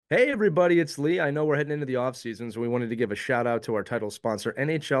Hey everybody, it's Lee. I know we're heading into the off season, so we wanted to give a shout out to our title sponsor,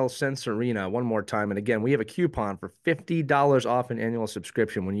 NHL Sense Arena, one more time. And again, we have a coupon for $50 off an annual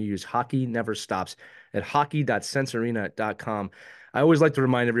subscription when you use Hockey Never Stops at hockey.sensearena.com. I always like to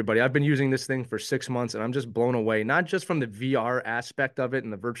remind everybody, I've been using this thing for 6 months and I'm just blown away, not just from the VR aspect of it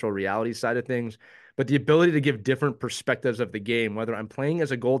and the virtual reality side of things, but the ability to give different perspectives of the game, whether I'm playing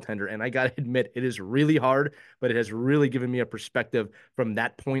as a goaltender. And I got to admit, it is really hard, but it has really given me a perspective from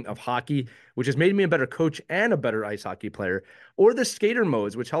that point of hockey, which has made me a better coach and a better ice hockey player, or the skater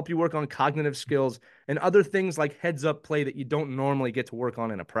modes, which help you work on cognitive skills and other things like heads up play that you don't normally get to work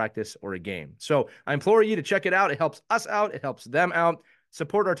on in a practice or a game. So I implore you to check it out. It helps us out, it helps them out.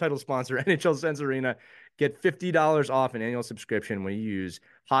 Support our title sponsor, NHL Sense Arena. Get $50 off an annual subscription when you use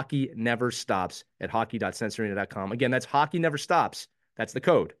Hockey Never Stops at hockey.sensearena.com. Again, that's Hockey Never Stops. That's the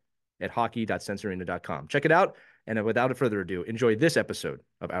code at hockey.sensearena.com. Check it out. And without further ado, enjoy this episode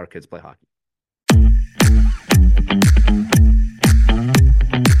of Our Kids Play Hockey.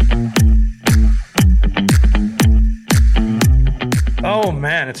 Oh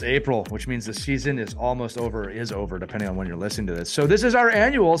man, it's April, which means the season is almost over, is over, depending on when you're listening to this. So this is our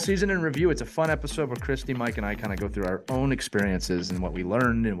annual season in review. It's a fun episode where Christy, Mike, and I kind of go through our own experiences and what we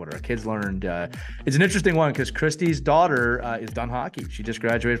learned and what our kids learned. It's an interesting one because Christy's daughter is done hockey. She just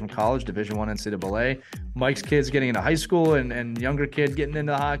graduated from college, Division I NCAA. Mike's kid's getting into high school and younger kid getting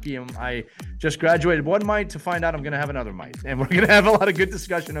into hockey. And I just graduated one mite to find out I'm going to have another mite. And we're going to have a lot of good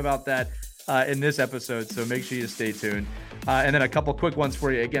discussion about that in this episode. So make sure you stay tuned. And then a couple quick ones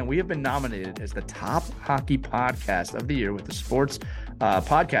for you. Again, we have been nominated as the top hockey podcast of the year with the Sports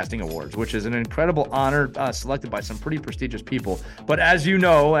Podcasting Awards, which is an incredible honor selected by some pretty prestigious people. But as you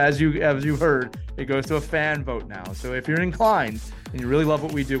know, as you heard, it goes to a fan vote now. So if you're inclined and you really love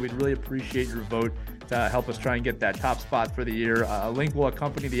what we do, we'd really appreciate your vote to help us try and get that top spot for the year. A link will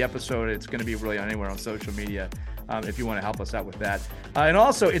accompany the episode. It's going to be really anywhere on social media. If you want to help us out with that. And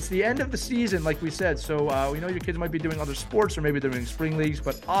also, it's the end of the season, like we said. So we know your kids might be doing other sports or maybe they're doing spring leagues,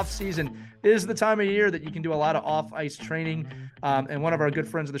 but off season is the time of year that you can do a lot of off-ice training. And one of our good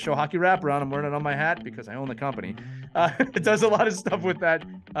friends of the show, Hockey Wraparound, I'm wearing it on my hat because I own the company, it does a lot of stuff with that.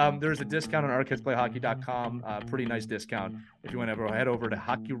 There's a discount on ourkidsplayhockey.com, pretty nice discount. If you want to head over to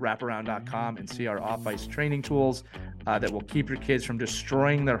hockeywraparound.com and see our off-ice training tools that will keep your kids from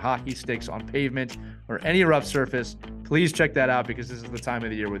destroying their hockey sticks on pavement or any rough surface. Please check that out because this is the time of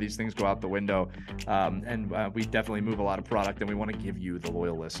the year where these things go out the window. And we definitely move a lot of product and we want to give you, the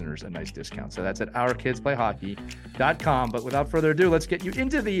loyal listeners, a nice discount. So that's at ourkidsplayhockey.com. But without further ado, let's get you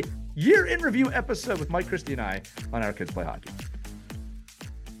into the year in review episode with Mike, Christy, and I on Our Kids Play Hockey.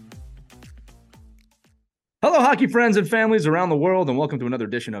 Hello, hockey friends and families around the world, and welcome to another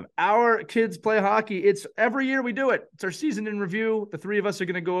edition of Our Kids Play Hockey. It's every year we do it. It's our season in review. The three of us are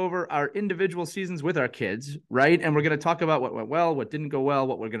going to go over our individual seasons with our kids, right? And we're going to talk about what went well, what didn't go well,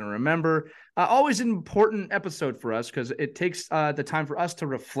 what we're going to remember. Always an important episode for us because it takes the time for us to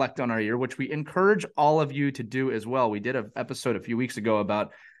reflect on our year, which we encourage all of you to do as well. We did an episode a few weeks ago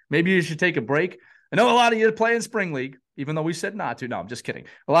about maybe you should take a break. I know a lot of you play in spring league, even though we said not to. No, I'm just kidding.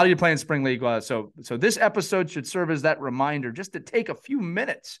 A lot of you play in spring league. So this episode should serve as that reminder just to take a few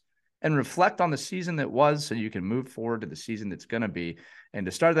minutes and reflect on the season that was so you can move forward to the season that's going to be. And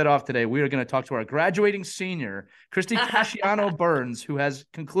to start that off today, we are going to talk to our graduating senior, Christy Casciano Burns, who has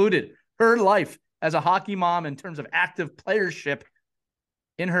concluded her life as a hockey mom in terms of active playership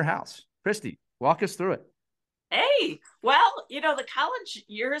in her house. Christy, walk us through it. Hey, well, the college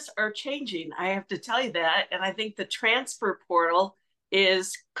years are changing. I have to tell you that. And I think the transfer portal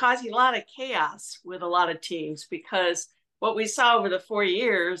is causing a lot of chaos with a lot of teams because what we saw over the 4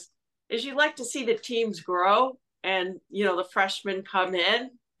 years is you like to see the teams grow and, the freshmen come in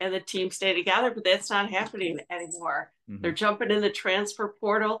and the team stay together, but that's not happening anymore. Mm-hmm. They're jumping in the transfer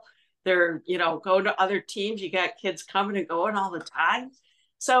portal. They're, going to other teams. You got kids coming and going all the time.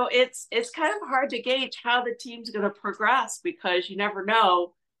 So it's kind of hard to gauge how the team's going to progress because you never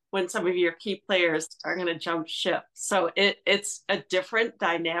know when some of your key players are going to jump ship. So it's a different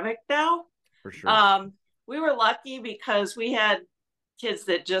dynamic now. For sure. We were lucky because we had kids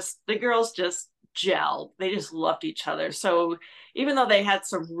that the girls just gelled. They just loved each other. So even though they had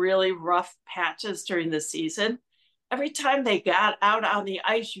some really rough patches during the season, every time they got out on the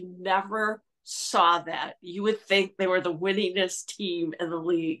ice, you never saw that. You would think they were the winningest team in the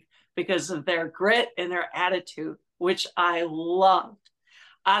league because of their grit and their attitude, which I loved.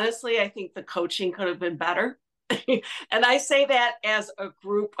 Honestly, I think the coaching could have been better. And I say that as a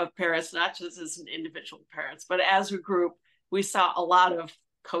group of parents, not just as an individual parents, but as a group, we saw a lot of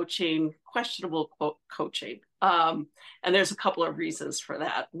coaching, questionable coaching. And there's a couple of reasons for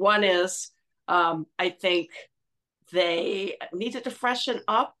that. One is I think they needed to freshen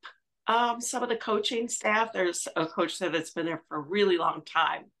up some of the coaching staff. There's a coach there that's been there for a really long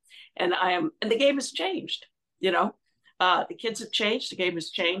time, and the game has changed. The kids have changed, the game has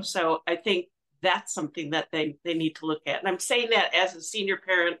changed. So I think that's something that they need to look at. And I'm saying that as a senior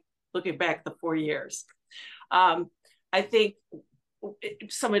parent looking back the 4 years. I think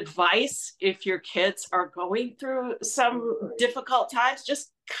some advice, if your kids are going through some difficult times,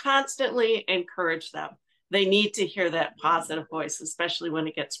 just constantly encourage them. They need to hear that positive voice, especially when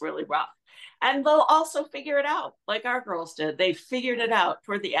it gets really rough. And they'll also figure it out, like our girls did. They figured it out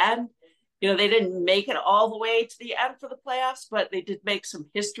toward the end. They didn't make it all the way to the end for the playoffs, but they did make some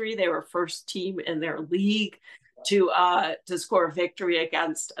history. They were first team in their league to score a victory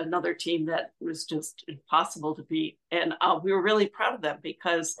against another team that was just impossible to beat. And we were really proud of them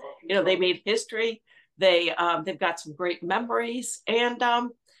because, they made history. They've got some great memories. And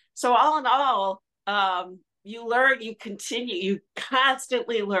so all in all, you learn, you continue, you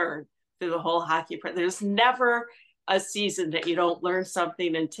constantly learn through the whole hockey. There's never a season that you don't learn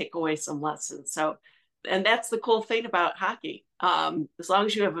something and take away some lessons. So, and that's the cool thing about hockey. As long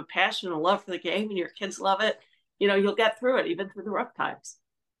as you have a passion and a love for the game and your kids love it, you'll get through it, even through the rough times.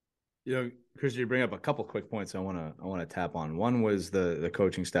 Chris, you bring up a couple quick points I want to tap on. One was the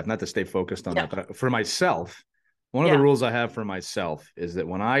coaching staff, not to stay focused on that, but for myself, one of the rules I have for myself is that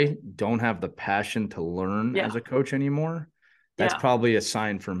when I don't have the passion to learn as a coach anymore, that's probably a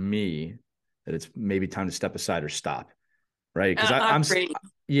sign for me that it's maybe time to step aside or stop. Right. Because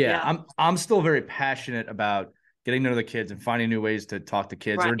I'm still very passionate about getting to know the kids and finding new ways to talk to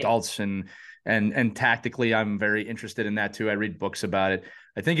kids. They're adults and tactically, I'm very interested in that too. I read books about it.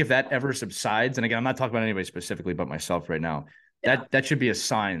 I think if that ever subsides, and again, I'm not talking about anybody specifically but myself right now, that should be a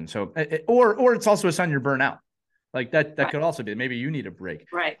sign. So, or it's also a sign you're burnt out. Like that could also be, maybe you need a break.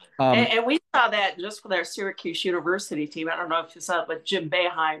 Right. And we saw that just with our Syracuse University team. I don't know if you saw it, but Jim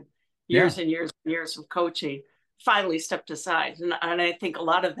Boeheim, years and years and years of coaching, finally stepped aside. And I think a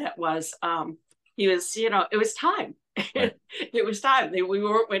lot of that was, he was, it was time. Right. It was time. We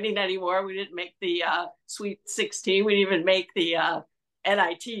weren't winning anymore. We didn't make the Sweet 16. We didn't even make the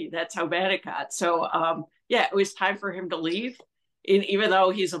NIT. That's how bad it got. So, it was time for him to leave. And even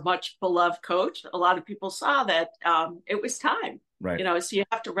though he's a much beloved coach, a lot of people saw that it was time. Right. So you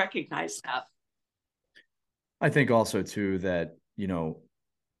have to recognize that. I think also, too, that,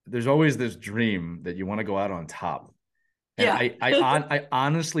 there's always this dream that you want to go out on top. And I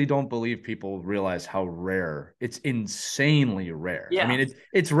honestly don't believe people realize how rare. It's insanely rare. Yeah. I mean,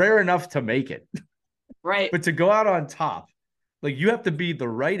 it's rare enough to make it. Right. But to go out on top, like you have to be the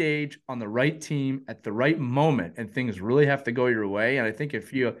right age on the right team at the right moment, and things really have to go your way. And I think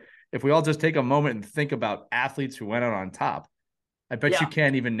if we all just take a moment and think about athletes who went out on top, I bet you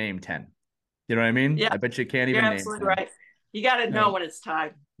can't even name 10. You know what I mean? Yeah. I bet you can't even name 10. You're absolutely right. You got to know when it's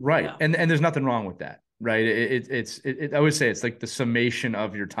time. Right. Yeah. And there's nothing wrong with that. Right. I would say it's like the summation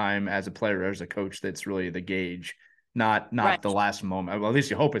of your time as a player, as a coach, that's really the gauge, not the last moment. Well, at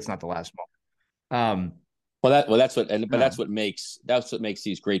least you hope it's not the last moment. That's what makes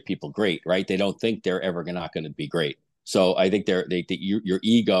these great people great, right? They don't think they're ever not going to be great. So I think your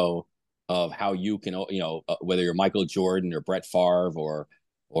ego of how you can, whether you're Michael Jordan or Brett Favre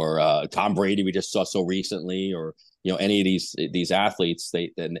or Tom Brady, we just saw so recently, or any of these athletes,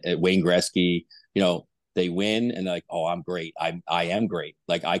 Wayne Gretzky, they win and they're like, oh, I'm great. I am great.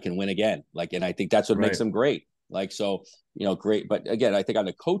 Like I can win again. Like, and I think that's what makes them great. Like, so, great. But again, I think on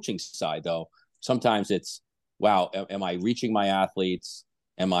the coaching side though, sometimes it's, wow, am I reaching my athletes?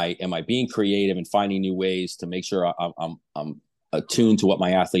 Am I being creative and finding new ways to make sure I'm attuned to what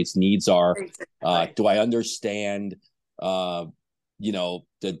my athletes' needs are? Do I understand,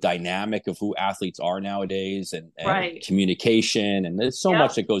 the dynamic of who athletes are nowadays and communication? And there's so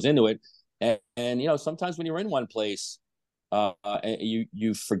much that goes into it. And sometimes when you're in one place,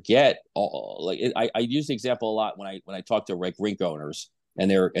 you forget. I use the example a lot when I talk to rink owners and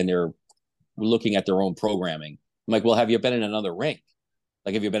they're looking at their own programming. I'm like, well, have you been in another rink?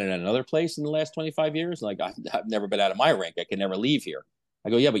 Like, have you been in another place in the last 25 years? Like, I've never been out of my rink. I can never leave here. I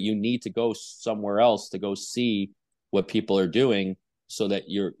go, yeah, but you need to go somewhere else to go see what people are doing so that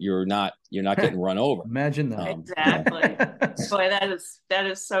you're not getting run over. Imagine that. Exactly. Boy, that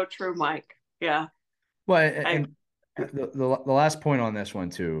is so true, Mike. Yeah. Well, and the last point on this one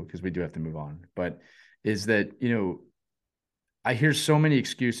too, because we do have to move on, but is that, I hear so many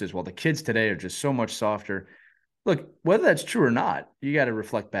excuses. Well, the kids today are just so much softer. Look, whether that's true or not, you got to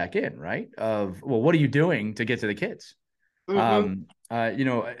reflect back in, right? Of, well, what are you doing to get to the kids? Mm-hmm. I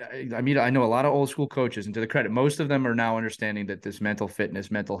know a lot of old school coaches, and to the credit, most of them are now understanding that this mental fitness,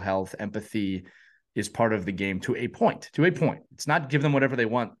 mental health, empathy is part of the game to a point. To a point, it's not give them whatever they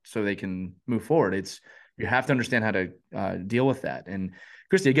want so they can move forward. It's you have to understand how to deal with that. And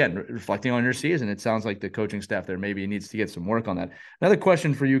Christy, again, reflecting on your season, it sounds like the coaching staff there maybe needs to get some work on that. Another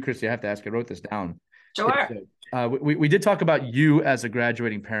question for you, Christy, I have to ask. I wrote this down. Sure. We did talk about you as a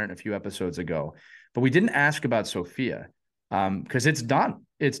graduating parent a few episodes ago, but we didn't ask about Sophia. Because it's done.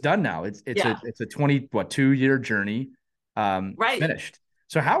 It's done now. It's a 2-year journey. Right. Finished.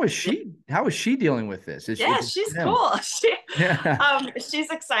 So how is she dealing with this? She's cool. She's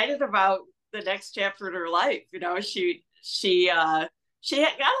excited about the next chapter in her life. She got a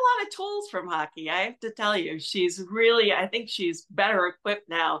lot of tools from hockey. I have to tell you, I think she's better equipped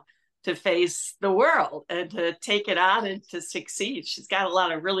now to face the world and to take it on and to succeed. She's got a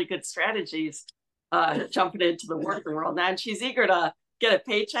lot of really good strategies jumping into the working world now, and she's eager to get a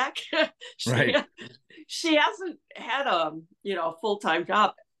paycheck. Right. She hasn't had a full-time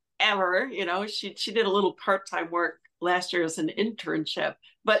job ever. She did a little part-time work last year as an internship,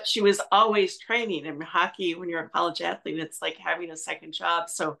 but she was always training. In hockey, when you're a college athlete, it's like having a second job.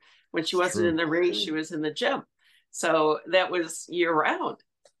 So when she wasn't in the rink, she was in the gym. So that was year round.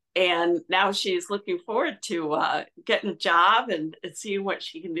 And now she's looking forward to getting a job and seeing what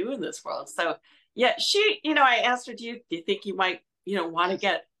she can do in this world. So yeah, I asked her, do you think you might, want to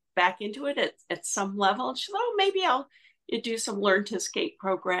get back into it at some level? And she said, oh, maybe I'll do some learn to skate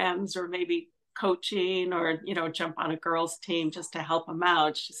programs or maybe coaching or, jump on a girls team just to help them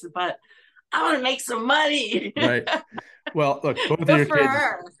out. She said, but I want to make some money. Right. Well, look,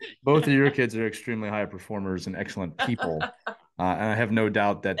 both of your kids are extremely high performers and excellent people. And I have no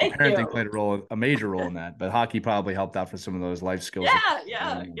doubt that parenting played a major role in that, but hockey probably helped out for some of those life skills.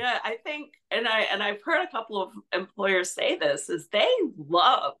 Yeah. I think, and I've heard a couple of employers say this, is they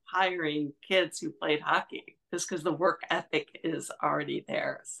love hiring kids who played hockey just because the work ethic is already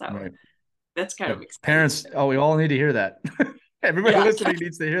there. So that's kind of exciting. Parents, we all need to hear that. Everybody listening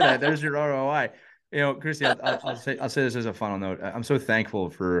needs to hear that. There's your ROI. Christy, I'll say this as a final note. I'm so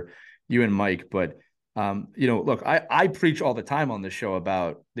thankful for you and Mike, but look, I preach all the time on this show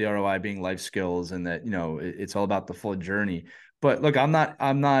about the ROI being life skills and that, it's all about the full journey. But look, I'm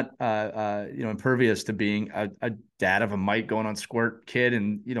not impervious to being a dad of a Mike going on squirt kid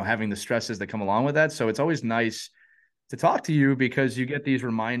and, having the stresses that come along with that. So it's always nice to talk to you because you get these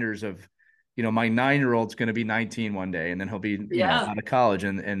reminders of, my 9-year-old's going to be 19 one day and then he'll be out of college.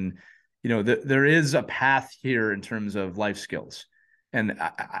 And there is a path here in terms of life skills. And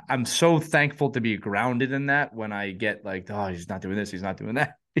I'm so thankful to be grounded in that when I get like, oh, he's not doing this, he's not doing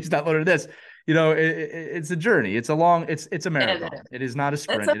that, he's not learning this. It's a journey. It's a marathon. It is not a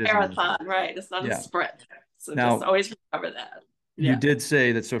sprint. It's a marathon, right? It's not a sprint. So now, just always remember that. You did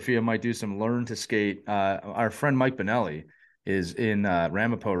say that Sophia might do some learn to skate. Our friend Mike Benelli is in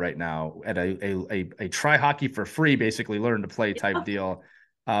Ramapo right now at a try hockey for free, basically learn to play type deal.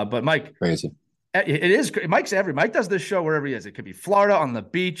 But Mike, crazy. It is. Mike does this show wherever he is. It could be Florida on the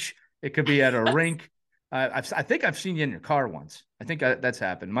beach. It could be at a rink. I think I've seen you in your car once. I think that's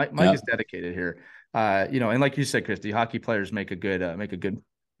happened. Mike is dedicated here. And like you said, Christy, hockey players make a good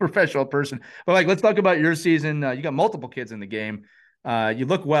professional person. But like, let's talk about your season. You got multiple kids in the game. You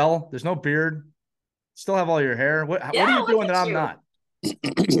look well. There's no beard. Still have all your hair. What are you doing that I'm not?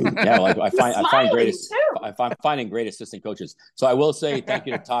 I find finding great assistant coaches. So I will say thank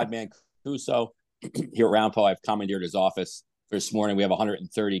you to Todd Mancuso here at Round Pole. I've commandeered his office this morning. We have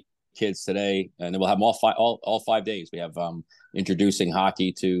 130 kids today, and then we'll have them all 5 days. We have introducing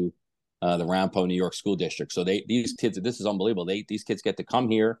hockey to the Round Pole, New York School District. So these kids, this is unbelievable. These kids get to come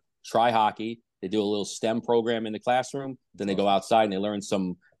here, try hockey. They do a little STEM program in the classroom. Then they go outside and they learn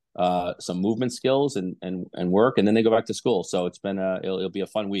some movement skills and work, and then they go back to school. So it's been it'll be a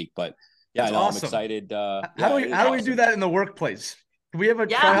fun week. But awesome. I'm excited. How do we do that in the workplace? Can we have a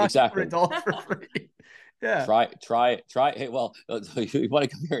try for adults for free? Yeah. Try. Hey, well, you want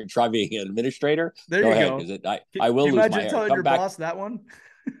to come here and try being an administrator? There you go. Because I will lose my hair. Imagine telling your boss that one.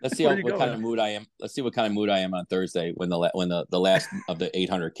 Let's see what kind of mood I am. Let's see what kind of mood I am on Thursday when the last of the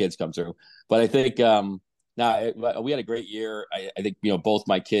 800 kids come through. But I think we had a great year. I think both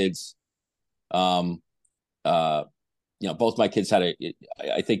my kids, both my kids had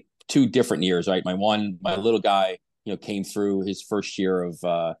I think 2 different years. Right, my little guy, came through his first year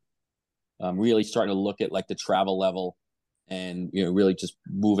of really starting to look at like the travel level and really just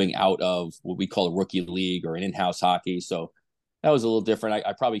moving out of what we call a rookie league or an in-house hockey. So that was a little different.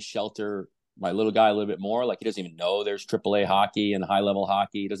 I probably shelter my little guy a little bit more. Like he doesn't even know there's AAA hockey and high level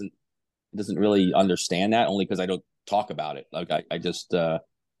hockey. He doesn't really understand that, only because I don't talk about it. Like I just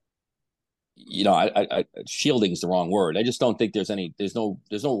shielding is the wrong word. I just don't think there's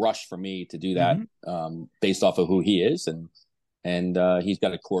no rush for me to do that based off of who he is, and he's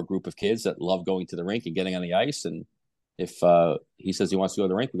got a core group of kids that love going to the rink and getting on the ice. And if he says he wants to go to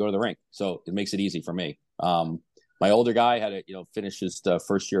the rink, we go to the rink. So it makes it easy for me. My older guy had to finish his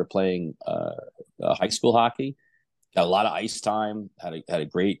first year of playing high school hockey. Got a lot of ice time. Had a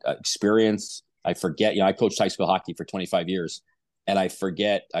great experience. I forget. I coached high school hockey for 25 years. And I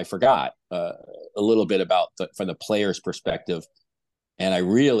forgot a little bit about from the player's perspective. And I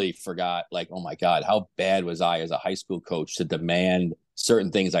really forgot, like, oh my God, how bad was I as a high school coach to demand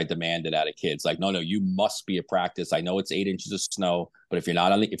certain things I demanded out of kids? Like, no, you must be at practice. I know it's 8 inches of snow, but if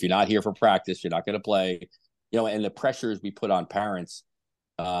you're not here for practice, you're not going to play. And the pressures we put on parents,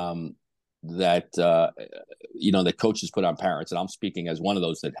 that coaches put on parents, and I'm speaking as one of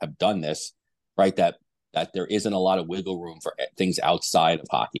those that have done this, right? That there isn't a lot of wiggle room for things outside of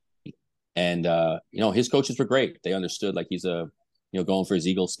hockey. And, his coaches were great. They understood, like, he's going for his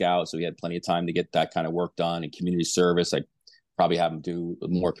Eagle Scout. So he had plenty of time to get that kind of work done, and community service. I probably have him do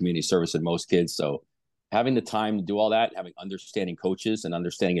more community service than most kids. So having the time to do all that, having understanding coaches and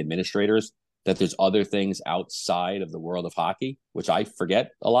understanding administrators, that there's other things outside of the world of hockey, which I forget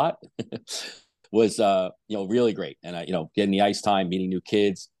a lot, was, really great. And, getting the ice time, meeting new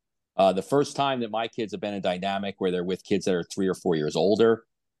kids. The first time that my kids have been in a dynamic where they're with kids that are 3 or 4 years older,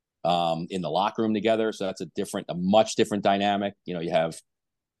 in the locker room together. So that's a much different dynamic. You have,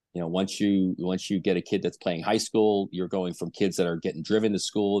 once you get a kid that's playing high school, you're going from kids that are getting driven to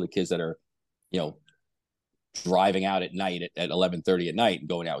school to kids that are, driving out at night at 11:30 at night and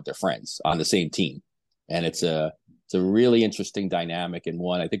going out with their friends on the same team. And it's a really interesting dynamic, and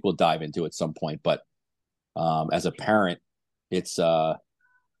one I think we'll dive into at some point. But as a parent, it's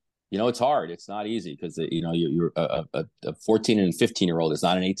it's hard. It's not easy because you're a 14 and 15-year-old is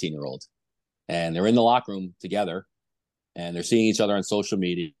not an 18-year-old, and they're in the locker room together, and they're seeing each other on social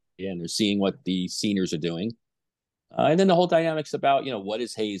media, and they're seeing what the seniors are doing, and then the whole dynamics about what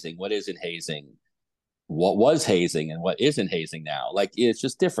is hazing, what isn't hazing, what was hazing, and what isn't hazing now. Like, it's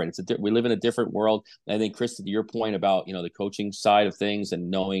just different. We live in a different world. And I think, Chris, to your point about the coaching side of things and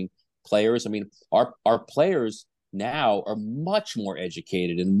knowing players. I mean, our players now are much more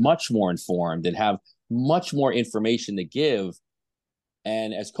educated and much more informed and have much more information to give.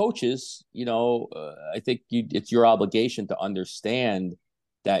 And as coaches, I think it's your obligation to understand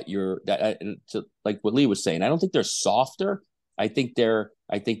that like what Lee was saying. I don't think they're softer. I think they're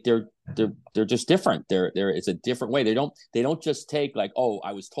just different. It's a different way. They don't just take, like, oh,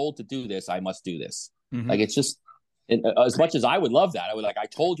 I was told to do this, I must do this. Mm-hmm. Like, it's just, as much as I would love that, I would, like, I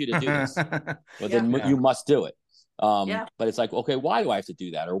told you to do this, but then you must do it. But it's like, okay, why do I have to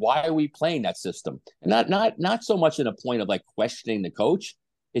do that? Or why are we playing that system? And not so much in a point of, like, questioning the coach.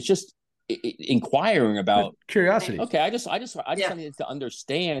 It's just inquiring about curiosity. Okay, I just need to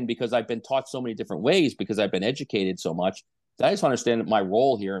understand, because I've been taught so many different ways, because I've been educated so much, that I just understand my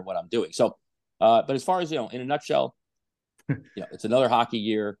role here and what I'm doing. So, but as far as, in a nutshell, it's another hockey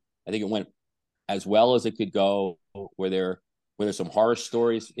year. I think it went as well as it could go, where there's some horror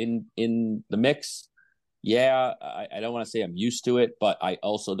stories in the mix. Yeah, I don't want to say I'm used to it, but I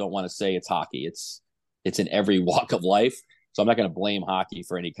also don't want to say it's hockey. It's in every walk of life. So I'm not going to blame hockey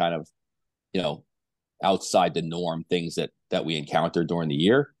for any kind of, outside the norm things that we encounter during the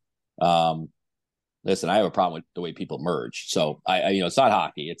year. Listen, I have a problem with the way people merge. So it's not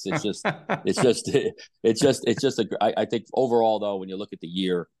hockey. It's just I think overall, though, when you look at the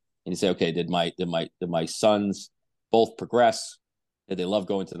year and you say, okay, did my sons both progress? Did they love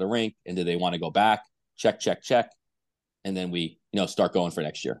going to the rink? And did they want to go back? Check. And then we, start going for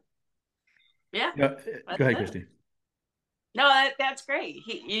next year. Yeah. Go ahead, Christy. No, that's great.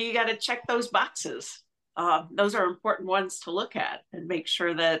 You got to check those boxes. Those are important ones to look at and make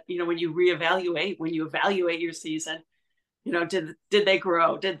sure that, when you evaluate your season, did they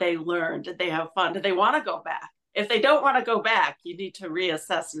grow? Did they learn? Did they have fun? Did they want to go back? If they don't want to go back, you need to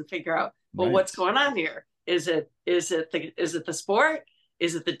reassess and figure out, well, right, what's going on here? Is it the sport?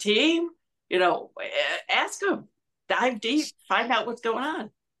 Is it the team? Ask them, dive deep, find out what's going on.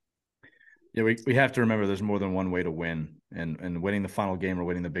 Yeah, we have to remember there's more than one way to win, and winning the final game or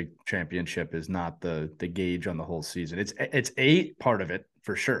winning the big championship is not the gauge on the whole season. It's a part of it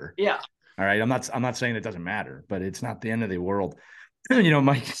for sure. Yeah. All right. I'm not saying it doesn't matter, but it's not the end of the world.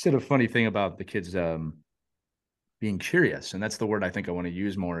 Mike said a funny thing about the kids being curious, and that's the word I think I want to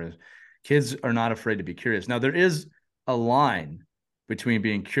use more. Is kids are not afraid to be curious. Now, there is a line between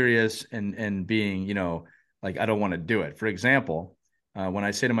being curious and being, like, I don't want to do it. For example, when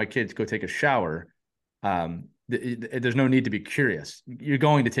I say to my kids, go take a shower, there's no need to be curious. You're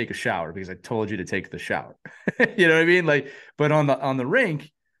going to take a shower because I told you to take the shower. You know what I mean? Like, but on the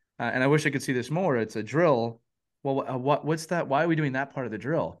rink, and I wish I could see this more. It's a drill. Well, what's that? Why are we doing that part of the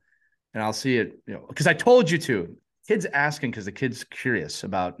drill? And I'll see it, because I told you to. Kid's asking because the kid's curious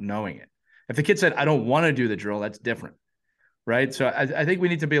about knowing it. If the kid said, I don't want to do the drill, that's different. Right. So I think we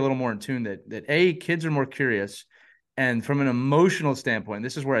need to be a little more in tune that kids are more curious. And from an emotional standpoint,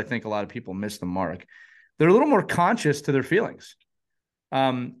 this is where I think a lot of people miss the mark. They're a little more conscious to their feelings.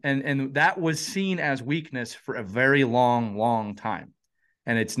 And that was seen as weakness for a very long time.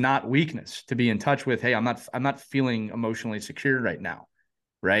 And it's not weakness to be in touch with, hey, I'm not feeling emotionally secure right now.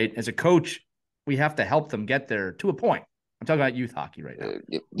 Right. As a coach, we have to help them get there to a point. I'm talking about youth hockey right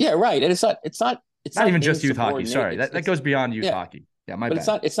now. Yeah, right. And it's not even just youth hockey. Sorry, that goes beyond youth hockey. Yeah, my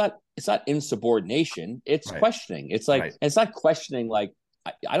bad. It's not insubordination. It's questioning. It's like it's not questioning. Like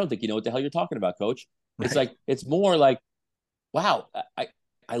I don't think you know what the hell you're talking about, coach. It's like it's more like, wow, I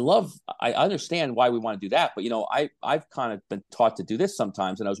understand why we want to do that, but I've kind of been taught to do this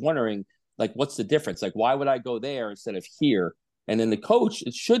sometimes, and I was wondering, like, what's the difference? Like, why would I go there instead of here? And then the coach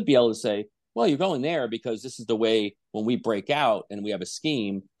should be able to say, well, you're going there because this is the way when we break out and we have a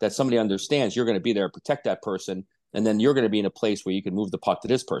scheme that somebody understands you're going to be there to protect that person. And then you're going to be in a place where you can move the puck to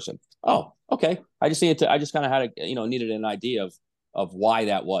this person. Oh, okay. I just kind of had needed an idea of why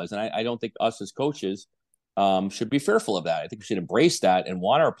that was. And I don't think us as coaches should be fearful of that. I think we should embrace that and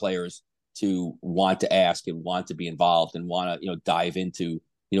want our players to want to ask and want to be involved and want to, dive into,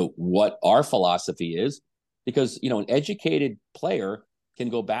 what our philosophy is, because, an educated player can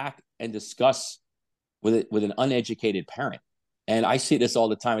go back and discuss with an uneducated parent. And I see this all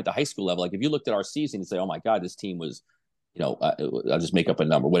the time at the high school level. Like if you looked at our season and say, oh my God, this team was, I'll just make up a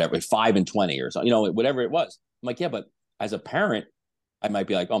number, whatever, 5-20 or something, whatever it was. I'm like, yeah, but as a parent, I might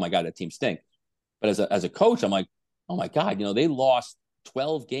be like, oh my God, that team stinks. But as a coach, I'm like, oh my God, they lost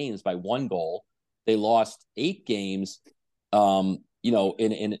 12 games by 1 goal. They lost 8 games, in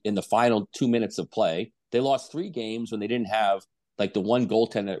the final 2 minutes of play. They lost 3 games when they didn't have like the one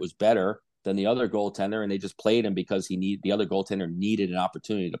goaltender that was better than the other goaltender, and they just played him because the other goaltender needed an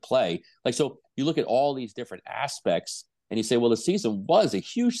opportunity to play. Like, so you look at all these different aspects and you say, well, the season was a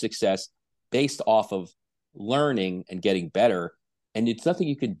huge success based off of learning and getting better. And it's nothing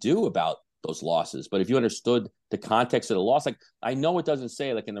you can do about those losses. But if you understood the context of the loss, like I know it doesn't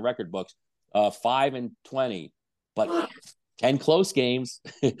say like in the record books, 5-20, but 10 close games.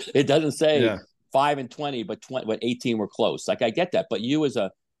 It doesn't say 5-20, but 18 were close. Like I get that, but you as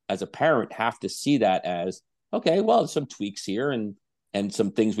a parent have to see that as, okay, well, some tweaks here and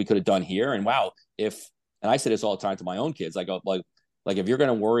some things we could have done here. And wow, and I say this all the time to my own kids, like if you're going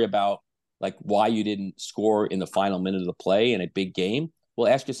to worry about like why you didn't score in the final minute of the play in a big game,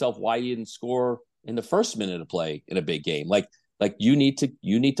 well, ask yourself why you didn't score in the first minute of play in a big game. Like you need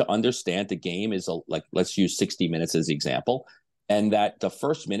to understand the game is let's use 60 minutes as the example, and that the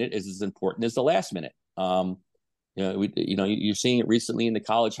first minute is as important as the last minute. You're seeing it recently in the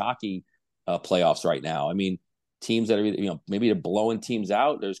college hockey playoffs right now. I mean, teams that are, maybe they're blowing teams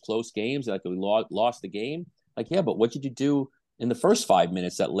out. There's close games like we lost the game. Like, yeah, but what did you do in the first 5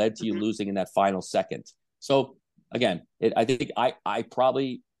 minutes that led to you losing in that final second? So again, I think I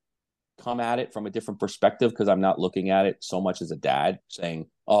probably come at it from a different perspective because I'm not looking at it so much as a dad saying,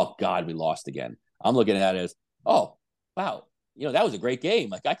 oh God, we lost again. I'm looking at it as, oh, wow. That was a great game.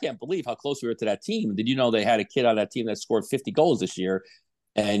 Like, I can't believe how close we were to that team. Did you know they had a kid on that team that scored 50 goals this year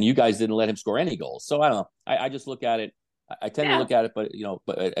and you guys didn't let him score any goals? So I don't know. I just look at it. I tend to look at it, but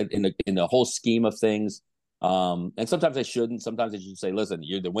in the whole scheme of things. And sometimes I shouldn't. Sometimes I should say, listen,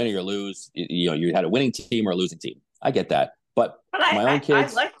 you're the winner or lose. You had a winning team or a losing team. I get that. But my own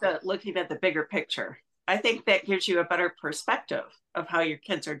kids. I like looking at the bigger picture. I think that gives you a better perspective of how your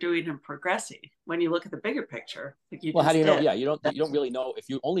kids are doing and progressing when you look at the bigger picture. Well, how do you know? Yeah, you don't really know if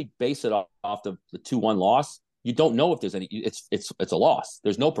you only base it off the 2-1 loss. You don't know if there's any. It's a loss.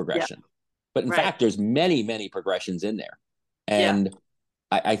 There's no progression. Yeah. But in fact, there's many progressions in there, and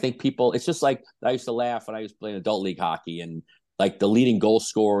I think people. It's just like I used to laugh when I was playing adult league hockey, and like the leading goal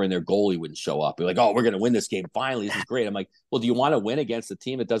scorer and their goalie wouldn't show up. They're like, oh, we're going to win this game. Finally, this is great. I'm like, well, do you want to win against a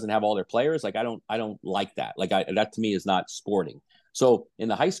team that doesn't have all their players? Like, I don't like that. Like that to me is not sporting. So in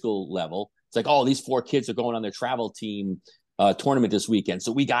the high school level, it's like, oh, these 4 kids are going on their travel team tournament this weekend.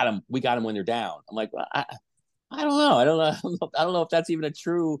 So we got them when they're down. I'm like, well, I don't know. I don't know if that's even a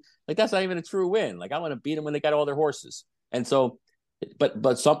true, like, that's not even a true win. Like, I want to beat them when they got all their horses. And so, but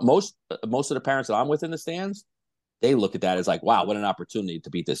most of the parents that I'm with in the stands, they look at that as like, wow, what an opportunity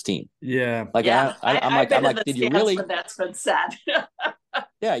to beat this team. Yeah. Like, I'm like, did you really? That's been said.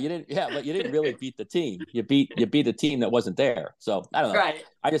 Yeah, you didn't. Yeah, but you didn't really beat the team. You beat a team that wasn't there. So I don't know. Right.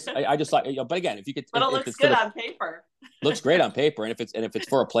 I just like, but again, if you could, But it if looks it's good gonna on paper. looks great on paper, and if it's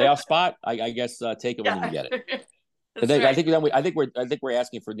for a playoff spot, I guess take it when you can get it. I think we're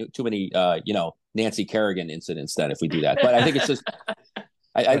asking for too many Nancy Kerrigan incidents then if we do that. But I think it's just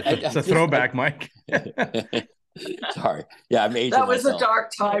it's a throwback, Mike. Sorry, yeah, I'm aging that was myself. A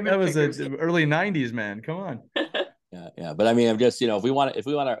dark time. That was the early '90s, man. Come on. Yeah. But I mean, I'm just if we want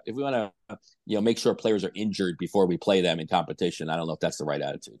to make sure players are injured before we play them in competition, I don't know if that's the right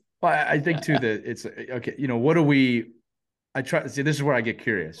attitude. Well, I think too that it's okay. What do we? I try to see. This is where I get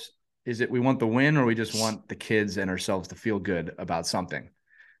curious. Is it we want the win, or we just want the kids and ourselves to feel good about something?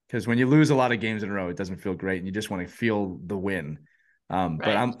 Because when you lose a lot of games in a row, it doesn't feel great, and you just want to feel the win. Right.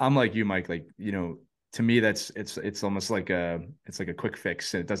 But I'm like you, Mike. Like to me, it's almost like a quick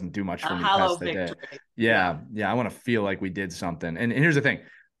fix, and it doesn't do much for me past the day. Yeah. I want to feel like we did something. And here's the thing: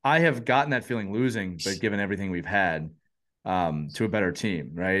 I have gotten that feeling losing, but given everything we've had, to a better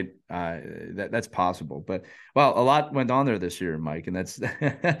team, right? That's possible. But well, a lot went on there this year, Mike, and that's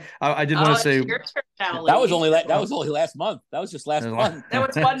I did want to say that was only last month. That was just last month. That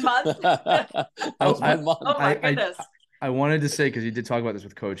was 1 month. That was 1 month. Oh my goodness. I wanted to say, because you did talk about this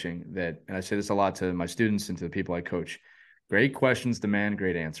with coaching, that, and I say this a lot to my students and to the people I coach, great questions demand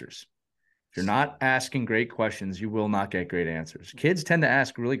great answers. If you're not asking great questions, you will not get great answers. Kids tend to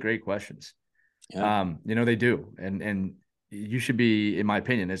ask really great questions. Yeah. They do. And you should be, in my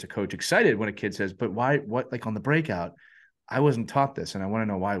opinion, as a coach, excited when a kid says, but why, what, like on the breakout, I wasn't taught this and I want to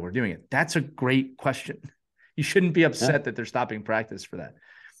know why we're doing it. That's a great question. You shouldn't be upset that they're stopping practice for that.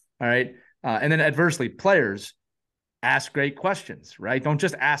 All right. And then adversely, players ask great questions, right? Don't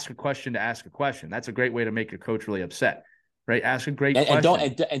just ask a question to ask a question. That's a great way to make your coach really upset, right? Ask a great question.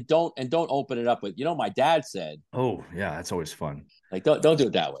 And don't open it up with, my dad said. Oh yeah, that's always fun. Like don't do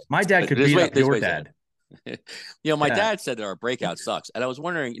it that way. My dad could beat up your dad. My dad said that our breakout sucks, and I was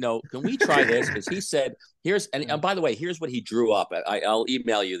wondering, can we try this? Because he said, and by the way, here's what he drew up. I'll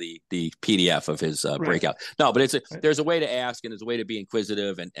email you the PDF of his breakout. No, but there's a way to ask, and there's a way to be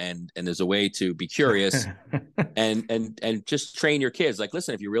inquisitive, and there's a way to be curious, and just train your kids. Like,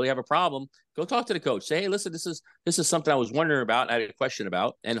 listen, if you really have a problem, go talk to the coach. Say, hey, listen, this is something I was wondering about, I had a question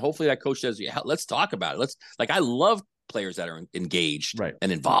about, and hopefully that coach says, yeah, let's talk about it. I love players that are engaged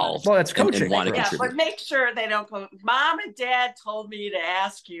and involved. Well, that's coaching. And want to contribute. But make sure they don't go, Mom and Dad told me to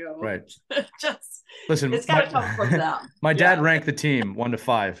ask you. Right. Just listen, it's got to come from them. My dad ranked the team 1 to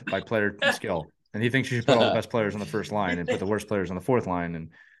 5 by player skill. And he thinks you should put all the best players on the first line and put the worst players on the fourth line.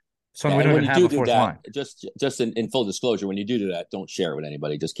 And we don't even have a fourth line. Just in full disclosure, when you do that, don't share it with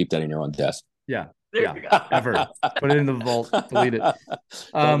anybody. Just keep that in your own desk. Yeah. Ever. Put it in the vault, delete it. All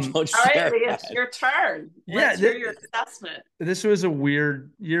right, it's your turn. Let's hear your assessment. This was a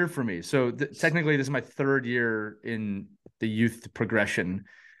weird year for me. So technically, this is my 3rd year in the youth progression.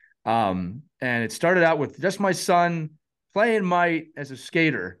 And it started out with just my son playing Mite as a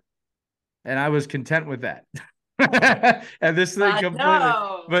skater. And I was content with that. And this thing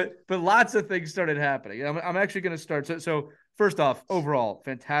completely, but lots of things started happening. I'm actually going to start. So first off, overall,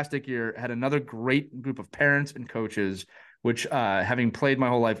 fantastic year. Had another great group of parents and coaches, which having played my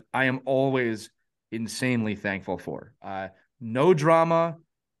whole life, I am always insanely thankful for. No drama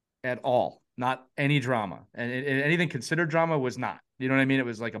at all, not any drama. And anything considered drama was not. You know what I mean? It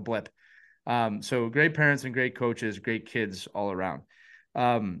was like a blip. So great parents and great coaches, great kids all around.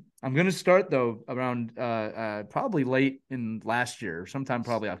 I'm going to start though around probably late in last year, sometime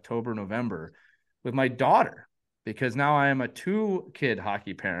probably October, November, with my daughter, because now I am a 2-kid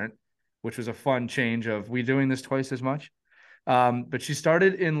hockey parent, which was a fun change of we doing this twice as much. But she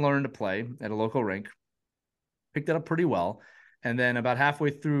started in Learn to Play at a local rink, picked it up pretty well. And then about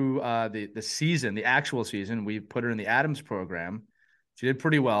halfway through the season, the actual season, we put her in the Adams program. She did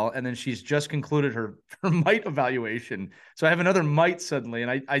pretty well. And then she's just concluded her Mite evaluation. So I have another Mite suddenly.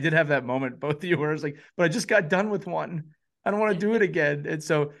 And I did have that moment, both of you, where I was like, but I just got done with one. I don't want to do it again. And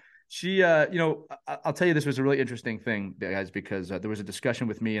so she, I'll tell you, this was a really interesting thing, guys, because there was a discussion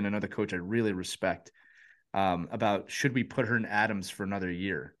with me and another coach I really respect about should we put her in Adams for another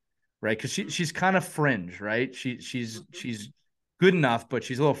year, right? Because she's kind of fringe, right? She's good enough, but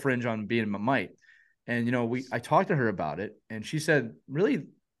she's a little fringe on being a Mite. And, I talked to her about it, and she said, really,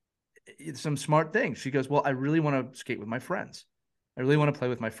 some smart things. She goes, well, I really want to skate with my friends. I really want to play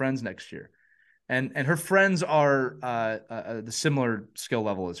with my friends next year. And her friends are the similar skill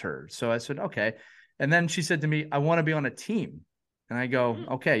level as her. So I said, okay. And then she said to me, I want to be on a team. And I go,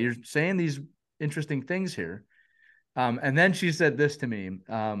 okay, you're saying these interesting things here. And then she said this to me.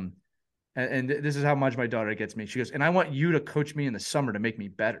 And this is how much my daughter gets me. She goes, and I want you to coach me in the summer to make me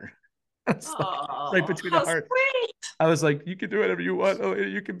better. It's like right Oh, between the how heart. sweet. I was like, you can do whatever you want. Oh,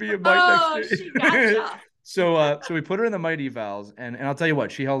 you can be a mite next Oh, year. she gotcha. So we put her in the mite evals, and I'll tell you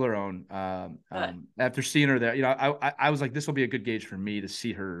what, she held her own. Good. After seeing her there, I was like, this will be a good gauge for me to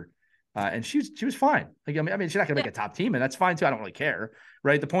see her, and she was fine. Like I mean, she's not gonna make a top team, and that's fine too. I don't really care,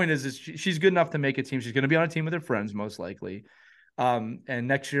 right? The point is she's good enough to make a team. She's gonna be on a team with her friends most likely. And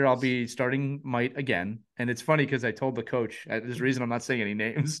next year I'll be starting mite again. And it's funny because I told the coach, there's a reason I'm not saying any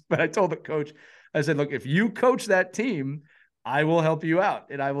names, but I told the coach, I said, look, if you coach that team, I will help you out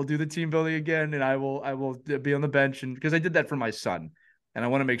and I will do the team building again. And I will be on the bench. And because I did that for my son, and I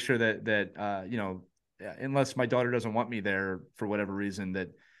want to make sure that unless my daughter doesn't want me there for whatever reason, that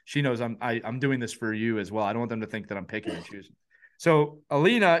she knows I'm doing this for you as well. I don't want them to think that I'm picking and choosing. So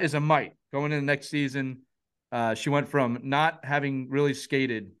Alina is a mite going into next season. She went from not having really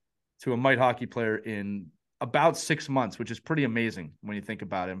skated to a mite hockey player in about 6 months, which is pretty amazing when you think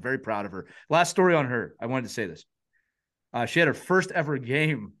about it. I'm very proud of her. Last story on her. I wanted to say this. She had her first ever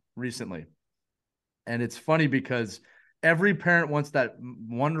game recently. And it's funny because every parent wants that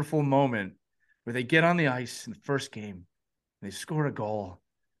wonderful moment where they get on the ice in the first game, and they score a goal,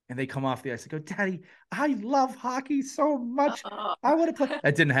 and they come off the ice and go, Daddy, I love hockey so much. Oh. I want to play.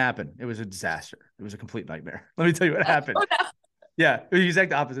 That didn't happen. It was a disaster. It was a complete nightmare. Let me tell you what happened. Oh, no. Yeah, the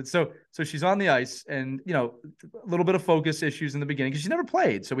exact opposite. So she's on the ice, and a little bit of focus issues in the beginning because she never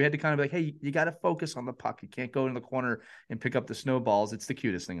played. So we had to kind of be like, hey, you got to focus on the puck. You can't go in the corner and pick up the snowballs. It's the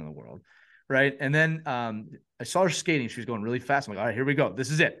cutest thing in the world, right? And then I saw her skating. She was going really fast. I'm like, all right, here we go. This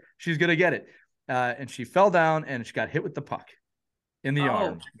is it. She's gonna get it. And she fell down and she got hit with the puck in the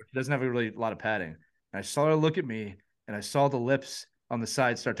arm. She doesn't have a lot of padding. And I saw her look at me, and I saw the lips on the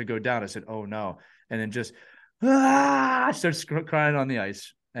side start to go down. I said, oh no. And then just starts crying on the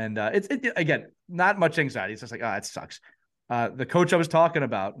ice. And it's again, not much anxiety. It's just like, it sucks. The coach I was talking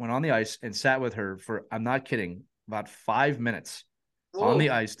about went on the ice and sat with her for, I'm not kidding, about 5 minutes. Whoa. On the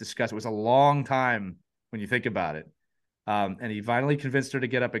ice, discussed. It was a long time when you think about it. And he finally convinced her to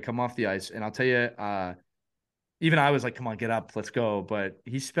get up and come off the ice. And I'll tell you, even I was like, come on, get up, let's go. But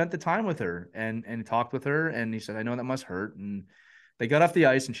he spent the time with her and talked with her. And he said, I know that must hurt. And they got off the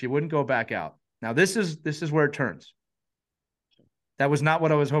ice and she wouldn't go back out. Now, this is where it turns. That was not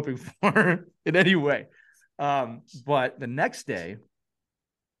what I was hoping for in any way. But the next day,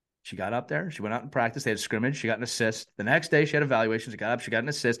 she got up there. She went out in practice. They had a scrimmage. She got an assist. The next day, she had evaluations. She got up. She got an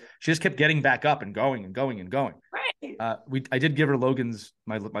assist. She just kept getting back up and going and going and going. Right. I did give her Logan's,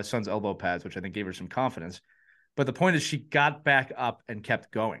 my son's elbow pads, which I think gave her some confidence. But the point is she got back up and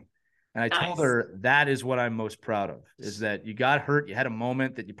kept going. And I told her that is what I'm most proud of, is that you got hurt. You had a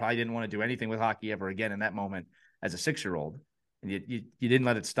moment that you probably didn't want to do anything with hockey ever again in that moment as a 6-year-old. And you didn't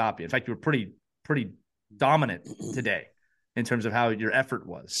let it stop you. In fact, you were pretty dominant today in terms of how your effort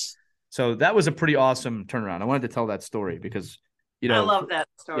was. So that was a pretty awesome turnaround. I wanted to tell that story because, I love that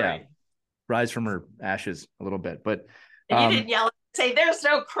story. Yeah, rise from her ashes a little bit. But you didn't yell and say there's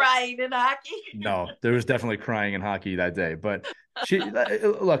no crying in hockey. No, there was definitely crying in hockey that day. But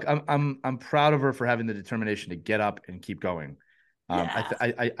look, I'm proud of her for having the determination to get up and keep going.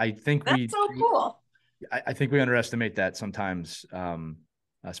 I think that's so cool. I think we underestimate that sometimes,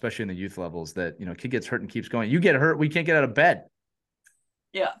 especially in the youth levels, that, kid gets hurt and keeps going. You get hurt, we can't get out of bed.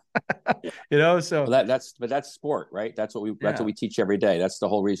 Yeah. So that's sport, right? That's what we teach every day. That's the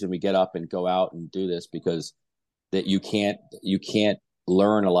whole reason we get up and go out and do this, because that you can't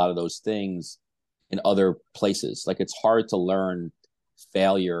learn a lot of those things in other places. Like, it's hard to learn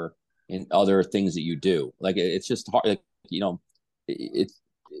failure in other things that you do. Like, it's just hard. Like,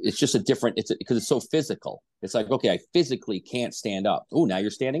 it's just a different, because it's so physical. It's like, okay, I physically can't stand up. Oh, now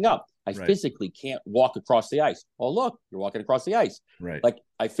you're standing up. I physically can't walk across the ice. Oh, look, you're walking across the ice. Right. Like,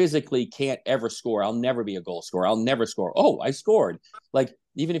 I physically can't ever score. I'll never be a goal scorer. I'll never score. Oh, I scored. Like,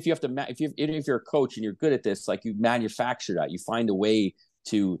 even if you have to, even if you're a coach and you're good at this, like, you manufacture that, you find a way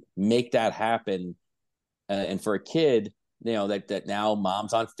to make that happen. And for a kid, that now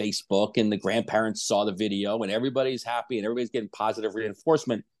mom's on Facebook and the grandparents saw the video and everybody's happy and everybody's getting positive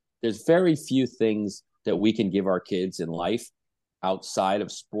reinforcement. There's very few things that we can give our kids in life outside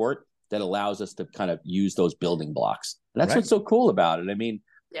of sport that allows us to kind of use those building blocks. And that's what's so cool about it. I mean,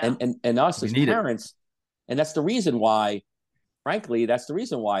 and us as parents, and that's the reason why, frankly,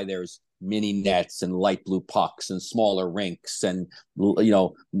 there's mini nets and light blue pucks and smaller rinks, and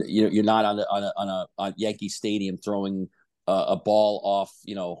you're not on Yankee Stadium throwing a ball off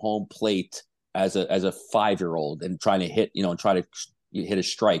home plate as a 5-year-old and trying to hit hit a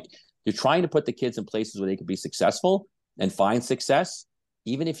strike. You're trying to put the kids in places where they can be successful and find success.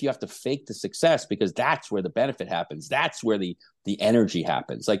 even if you have to fake the success, because that's where the benefit happens. That's where the energy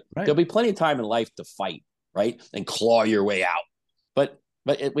happens. Like there'll be plenty of time in life to fight, right? And claw your way out. But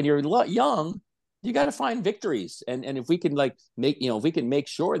when you're young, you got to find victories. And if we can like if we can make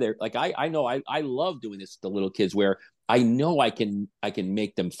sure they're like, I know I love doing this to the little kids where I know I can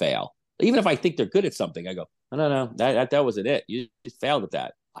make them fail. Even if I think they're good at something, I go, no, that wasn't it. You just failed at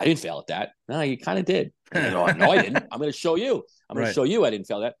that. I didn't fail at that. No, you kind of did. And they go, no, I didn't. I'm going to show you. I'm going to show you I didn't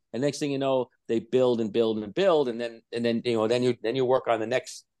fail that. And next thing you know, they build and build and build, and then you work on the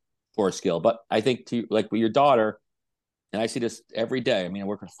next core skill. But I think like with your daughter, and I see this every day. I mean, I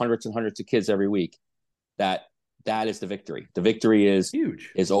work with hundreds and hundreds of kids every week. That is the victory. The victory is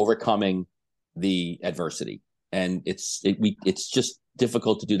huge. Is overcoming the adversity, and it's just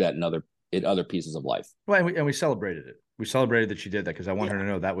difficult to do that in other pieces of life. Well, and we celebrated it. We celebrated that she did that because I want her to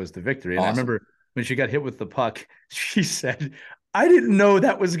know that was the victory. And awesome. I remember when she got hit with the puck, she said, "I didn't know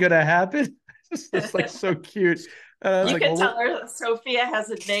that was going to happen." It's like so cute. You can tell her Sophia has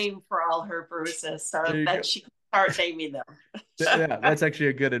a name for all her bruises, so that she can start naming them. Yeah, that's actually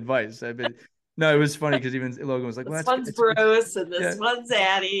a good advice. I mean, no, it was funny because even Logan was like, "This one's Bruce, and this one's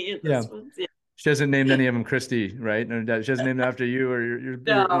Addie, and this one's." Yeah. She hasn't named any of them Christy, right? She hasn't named after you or your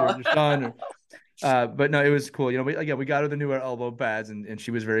son. Or, but no, it was cool. You know, we got her the new elbow pads, and she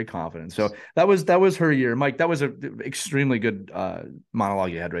was very confident. So that was her year. Mike, that was an extremely good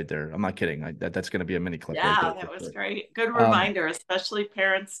monologue you had right there. I'm not kidding. That's going to be a mini clip. Yeah, right there, that was great. Good reminder, especially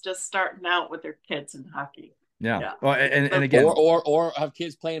parents just starting out with their kids in hockey. Yeah. Well, and again, or have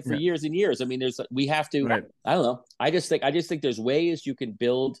kids playing for years and years. I mean, we have to. Right. I don't know. I just think there's ways you can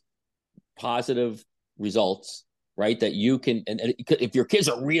build positive results, right? That you can, and if your kids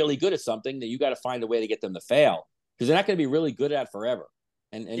are really good at something, then you got to find a way to get them to fail, because they're not going to be really good at forever.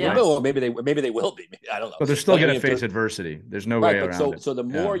 And maybe they will be. I don't know. But they're still going to face adversity. There's no way around it. So the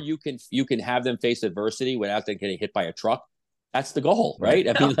more you can have them face adversity without them getting hit by a truck, that's the goal, right?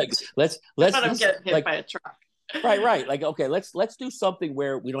 I mean, like let's them get hit by a truck. Right. Like, okay, let's do something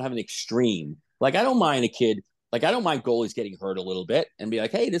where we don't have an extreme. Like, I don't mind a kid. Like, I don't mind goalies getting hurt a little bit and be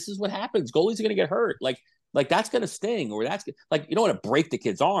like, hey, this is what happens. Goalies are going to get hurt. Like that's going to sting, or that's like, you don't want to break the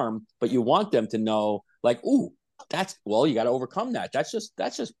kid's arm, but you want them to know, like, ooh, you got to overcome that. That's just,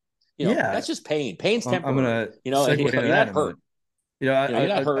 that's just pain. Pain's temporary. You're not hurt. You're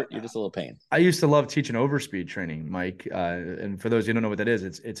not hurt. You're just a little pain. I used to love teaching overspeed training, Mike. And for those who don't know what that is,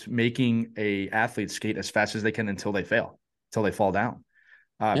 it's making a athlete skate as fast as they can until they fail, until they fall down.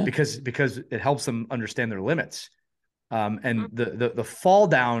 Because it helps them understand their limits. And the fall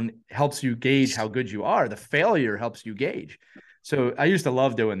down helps you gauge how good you are. The failure helps you gauge. So I used to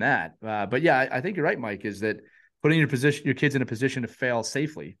love doing that. But yeah, I think you're right, Mike, is that putting your kids in a position to fail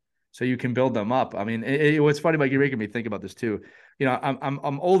safely so you can build them up. I mean, what's funny, Mike, you're making me think about this too. You know,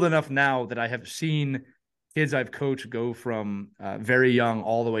 I'm old enough now that I have seen kids I've coached go from very young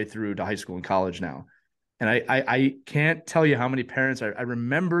all the way through to high school and college now. And I can't tell you how many parents I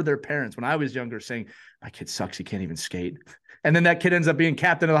remember their parents when I was younger saying, my kid sucks, he can't even skate. And then that kid ends up being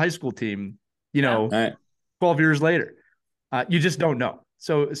captain of the high school team, 12 years later. You just don't know.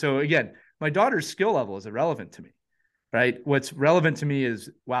 So again, my daughter's skill level is irrelevant to me, right? What's relevant to me is,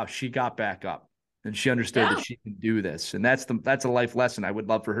 wow, she got back up and she understood that she can do this. And that's a life lesson I would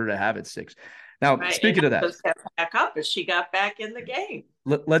love for her to have at 6. Now, speaking of that, back up as she got back in the game.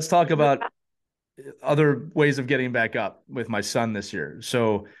 Let's talk about other ways of getting back up with my son this year.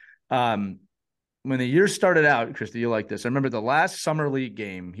 So when the year started out, Christy, you like this. I remember the last summer league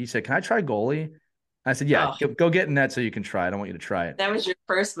game, he said, can I try goalie? I said, yeah, go get in that so you can try it. I want you to try it. That was your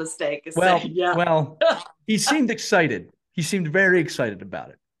first mistake. Well, he seemed excited. He seemed very excited about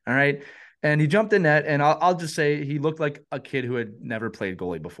it. All right. And he jumped in net, and I'll just say he looked like a kid who had never played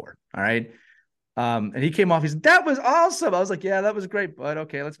goalie before. All right. And he came off. He said, that was awesome. I was like, yeah, that was great, but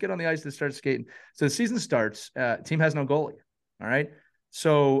okay, let's get on the ice and start skating. So the season starts. Team has no goalie. All right.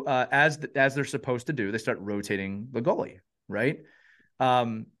 So as they're supposed to do, they start rotating the goalie. Right.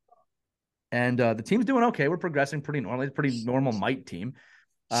 And the team's doing okay. We're progressing pretty normally. It's a pretty normal Mite team.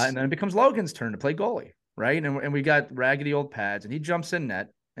 And then it becomes Logan's turn to play goalie. Right. And we got raggedy old pads, and he jumps in net,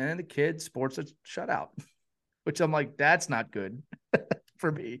 and the kid sports a shutout, which I'm like, that's not good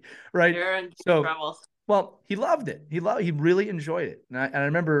for me. Right. You're in trouble. Well, he loved it. He really enjoyed it. And I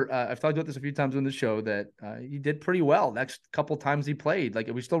remember I've talked about this a few times on the show that he did pretty well. Next couple times he played, like,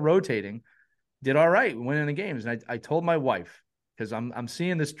 we still rotating, did all right, winning the games. And I told my wife, because I'm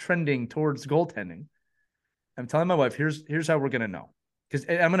seeing this trending towards goaltending. I'm telling my wife, here's how we're going to know. Because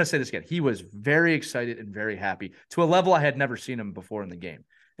I'm going to say this again. He was very excited and very happy to a level I had never seen him before in the game.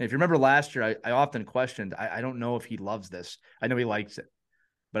 And if you remember last year, I often questioned, I don't know if he loves this. I know he likes it.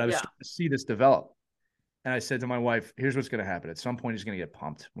 but I was starting to see this develop. And I said to my wife, here's what's going to happen. At some point, he's going to get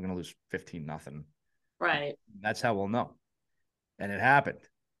pumped. We're going to lose 15-0. Right. That's how we'll know. And it happened.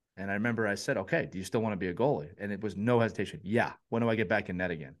 And I remember I said, okay, do you still want to be a goalie? And it was no hesitation. Yeah. When do I get back in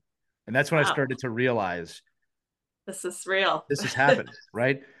net again? And that's when I started to realize this is real. This is happening,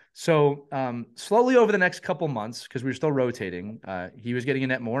 right? So slowly over the next couple months, because we were still rotating, he was getting in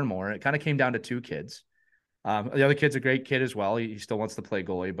net more and more. It kind of came down to 2 kids. The other kid's a great kid as well. He still wants to play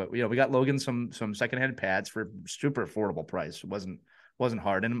goalie, but we got Logan some secondhand pads for super affordable price. It wasn't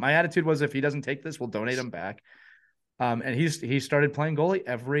hard. And my attitude was, if he doesn't take this, we'll donate him back. And he started playing goalie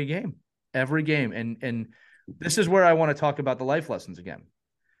every game. And this is where I want to talk about the life lessons again,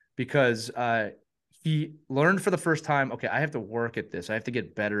 because he learned for the first time, okay, I have to work at this. I have to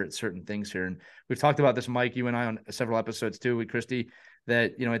get better at certain things here. And we've talked about this, Mike, you and I, on several episodes too with Christy,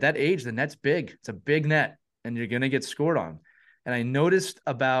 that, at that age, the net's big. It's a big net and you're going to get scored on. And I noticed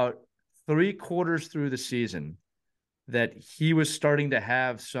about 3 quarters through the season that he was starting to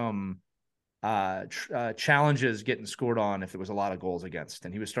have some challenges getting scored on if it was a lot of goals against.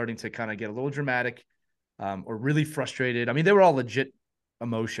 And he was starting to kind of get a little dramatic or really frustrated. I mean, they were all legit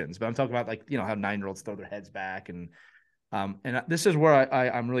emotions, but I'm talking about, like, how 9-year-olds throw their heads back. And this is where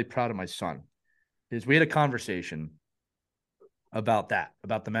I'm really proud of my son, is we had a conversation about that,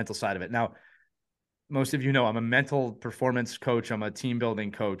 about the mental side of it. Now, most of you know I'm a mental performance coach. I'm a team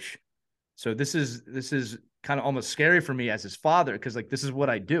building coach. So this is kind of almost scary for me as his father, because, like, this is what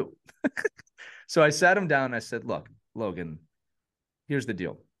I do. So I sat him down and I said, look, Logan, here's the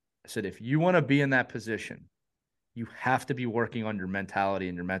deal. I said, if you want to be in that position, you have to be working on your mentality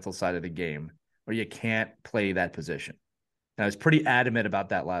and your mental side of the game, or you can't play that position. And I was pretty adamant about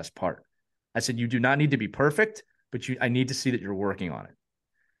that last part. I said, you do not need to be perfect, but I need to see that you're working on it.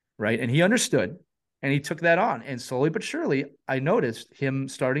 Right. And he understood, and he took that on. And slowly but surely, I noticed him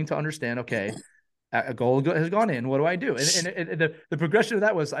starting to understand, okay, a goal has gone in. What do I do? And the progression of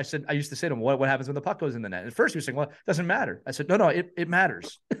that was, I used to say to him, what happens when the puck goes in the net? At first he was saying, well, it doesn't matter. I said, no, it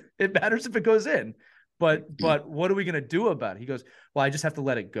matters. It matters if it goes in. But what are we going to do about it? He goes, well, I just have to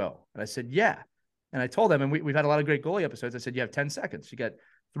let it go. And I said, yeah. And I told him, and we've had a lot of great goalie episodes. I said, you have 10 seconds. You got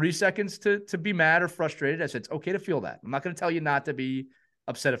 3 seconds to be mad or frustrated. I said, it's okay to feel that. I'm not going to tell you not to be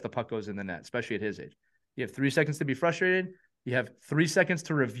upset if the puck goes in the net, especially at his age. You have 3 seconds to be frustrated. You have 3 seconds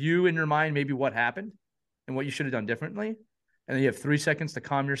to review in your mind maybe what happened and what you should have done differently. And then you have 3 seconds to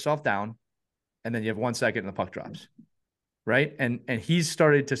calm yourself down. And then you have 1 second and the puck drops. Right. And he's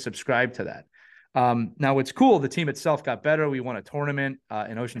started to subscribe to that. Now it's cool. The team itself got better. We won a tournament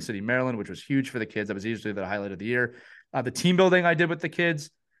in Ocean City, Maryland, which was huge for the kids. That was easily the highlight of the year. The team building I did with the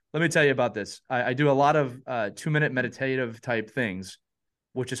kids. Let me tell you about this. I do a lot of 2-minute meditative type things,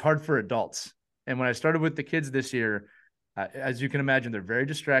 which is hard for adults. And when I started with the kids this year, as you can imagine, they're very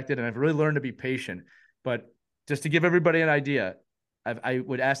distracted, and I've really learned to be patient. But just to give everybody an idea, I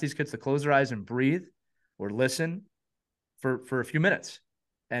would ask these kids to close their eyes and breathe or listen for a few minutes.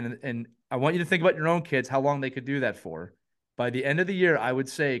 And I want you to think about your own kids, how long they could do that for. By the end of the year, I would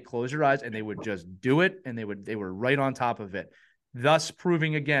say, close your eyes, and they would just do it. And they were right on top of it. Thus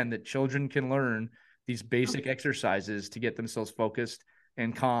proving again that children can learn these basic exercises to get themselves focused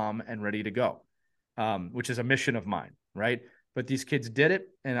and calm and ready to go, which is a mission of mine. Right. But these kids did it.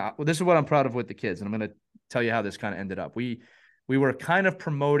 And this is what I'm proud of with the kids. And I'm going to tell you how this kind of ended up. We were kind of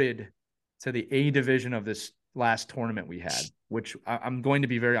promoted to the A division of this last tournament we had, which I'm going to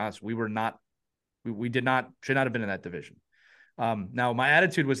be very honest. We should not have been in that division. Now my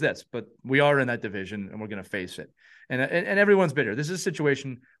attitude was this, but we are in that division and we're going to face it. And everyone's bitter. This is a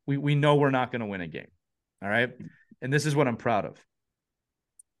situation we know we're not going to win a game. All right. And this is what I'm proud of.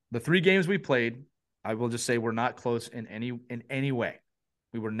 The 3 games we played, I will just say we're not close in any way.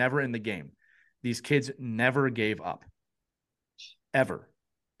 We were never in the game. These kids never gave up, ever.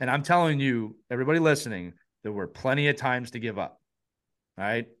 And I'm telling you, everybody listening, there were plenty of times to give up. All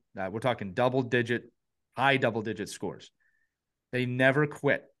right. We're talking high double digit scores. They never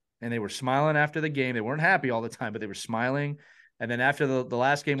quit. And they were smiling after the game. They weren't happy all the time, but they were smiling. And then after the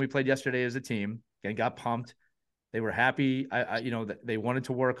last game we played yesterday as a team and got pumped, they were happy. They wanted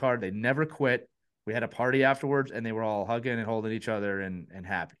to work hard. They never quit. We had a party afterwards, and they were all hugging and holding each other and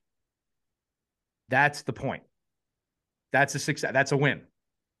happy. That's the point. That's a success. That's a win.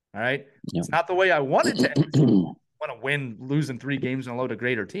 All right. Yep. It's not the way I wanted to want to win, losing 3 games in a load of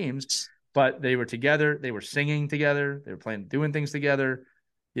greater teams, but they were together. They were singing together. They were doing things together.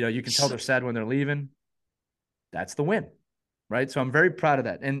 You can tell they're sad when they're leaving. That's the win. Right. So I'm very proud of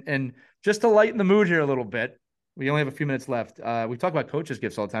that. And just to lighten the mood here a little bit, We only have a few minutes left. We talk about coaches'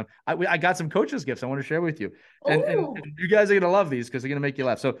 gifts all the time. I got some coaches' gifts I want to share with you, and you guys are gonna love these because they're gonna make you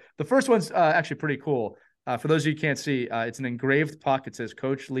laugh. So the first one's actually pretty cool. For those of you who can't see, it's an engraved puck. It says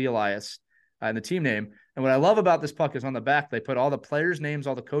Coach Lee Elias and the team name. And what I love about this puck is on the back they put all the players' names,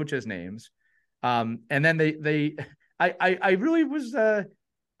 all the coaches' names, and then I really was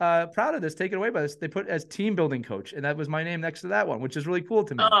proud of this, taken away by this. They put as team building coach, and that was my name next to that one, which is really cool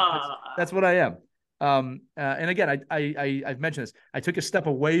to me. That's what I am. And again, I've mentioned this. I took a step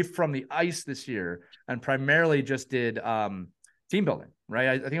away from the ice this year and primarily just did team building, right?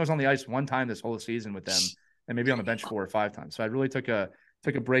 I think I was on the ice one time this whole season with them and maybe on the bench 4 or 5 times. So I really took a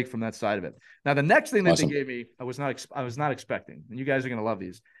break from that side of it. Now, the next thing that they gave me, I was not expecting, and you guys are going to love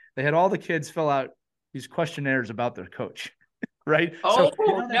these. They had all the kids fill out these questionnaires about their coach. Right. Oh,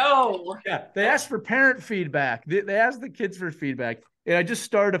 so, no. Yeah. They asked for parent feedback. They asked the kids for feedback. And I just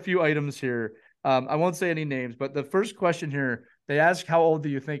started a few items here. I won't say any names, but the first question here, they ask, how old do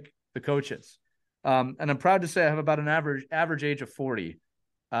you think the coach is? And I'm proud to say I have about an average age of 40,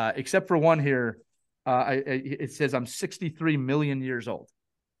 except for one here. It says I'm 63 million years old,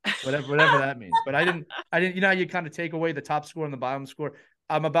 whatever that means. But I didn't, you know, how you kind of take away the top score and the bottom score.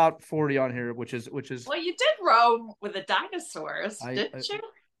 I'm about 40 on here, which is. Well, you did roam with the dinosaurs, didn't you?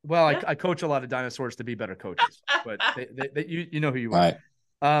 Well, yeah. I coach a lot of dinosaurs to be better coaches, but you know who you are.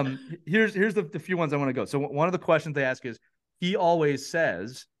 Right. Here's the few ones I want to go. So one of the questions they ask is, he always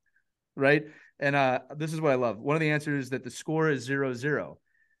says, right? And this is what I love. One of the answers is that the score is 0-0.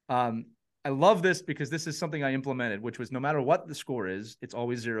 I love this because this is something I implemented, which was no matter what the score is, it's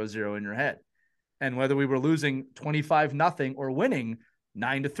always 0-0 in your head. And whether we were losing 25-0 or winning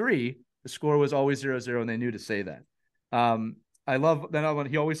 9-3, the score was always 0-0, and they knew to say that. I love that other one.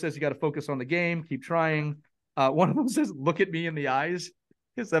 He always says you got to focus on the game, keep trying. One of them says, "Look at me in the eyes,"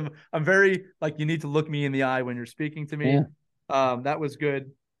 because I'm very like, you need to look me in the eye when you're speaking to me. Yeah. That was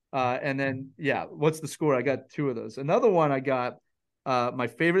good. And then what's the score? I got 2 of those. Another one I got. My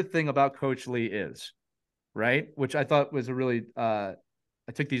favorite thing about Coach Lee is, right, which I thought was a really. I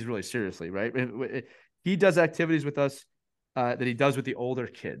took these really seriously. Right, he does activities with us that he does with the older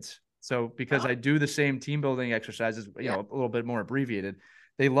kids. So because I do the same team building exercises, a little bit more abbreviated,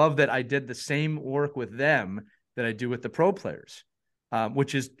 they love that I did the same work with them that I do with the pro players,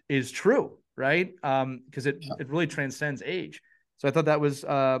 which is true, right? Because it really transcends age. So I thought that was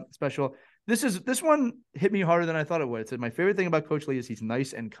special. This one hit me harder than I thought it would. It said, my favorite thing about Coach Lee is he's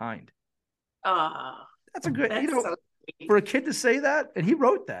nice and kind. That's a good, so for a kid to say that, and he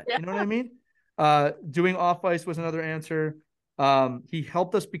wrote that, you know what I mean? Doing off ice was another answer. He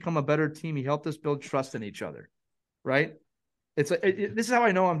helped us become a better team. He helped us build trust in each other. Right. This is how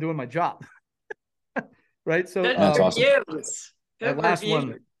I know I'm doing my job. Right. So that's awesome. That last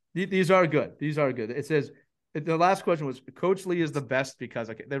one, these are good. These are good. It says the last question was, Coach Lee is the best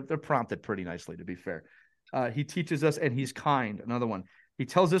because they're prompted pretty nicely, to be fair. He teaches us and he's kind. Another one. He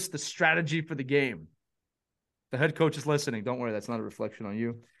tells us the strategy for the game. The head coach is listening. Don't worry. That's not a reflection on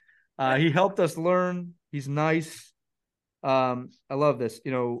you. He helped us learn. He's nice. I love this.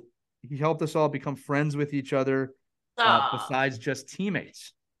 He helped us all become friends with each other, besides just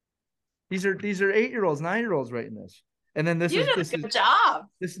teammates. These are 8-year-olds, 9-year-olds writing this. And then this is good job.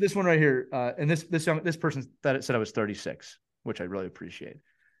 This one right here. And this person said I was 36, which I really appreciate.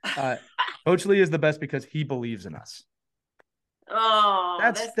 Coach Lee is the best because he believes in us.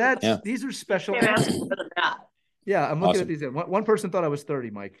 These are special. Yeah, I'm looking at these. One person thought I was 30,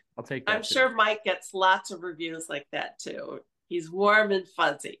 Mike. I'll take that. I'm sure Mike gets lots of reviews like that too. He's warm and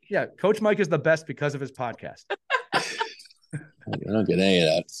fuzzy. Yeah, Coach Mike is the best because of his podcast. I don't get any of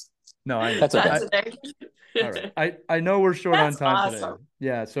that. No, I know. That's okay. All right. I know we're short on time today.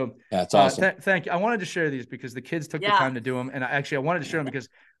 Yeah, so that's awesome. Thank you. I wanted to share these because the kids took the time to do them, and I wanted to share them because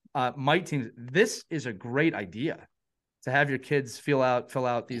Mike teams. This is a great idea. To have your kids fill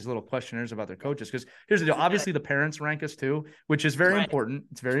out these little questionnaires about their coaches. Because here's the deal. Obviously, the parents rank us too, which is very important.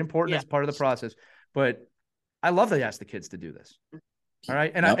 It's very important as part of the process. But I love that they ask the kids to do this. All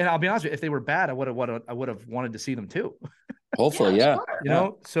right. And I'll be honest with you, if they were bad, I would have wanted to see them too. Hopefully,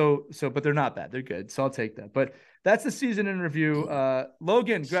 Sure. But they're not bad. They're good. So I'll take that. But that's the season in review.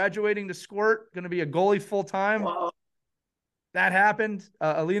 Logan graduating to Squirt, going to be a goalie full time. That happened.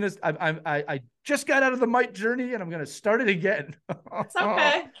 Alina's. I just got out of the Mike journey, and I'm going to start it again. It's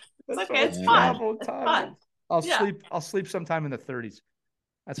okay. It's okay. It's fun. Fun. I'll sleep sometime in the 30s.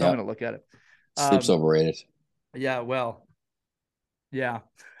 That's how I'm going to look at it. Sleep's overrated. Yeah. Well. Yeah.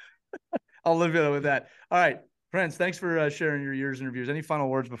 I'll live with that. All right, friends. Thanks for sharing your years and reviews. Any final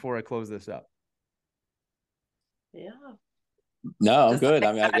words before I close this up? Yeah. No, good.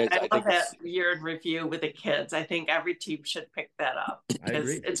 I mean, I I love think that year in review with the kids. I think every team should pick that up I because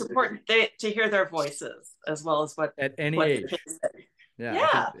agree. it's important to hear their voices as well as what At any what the age. kids say. Yeah.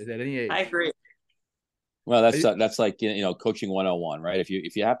 Yeah. I think at any age. I agree. well, that's like coaching 101, right? If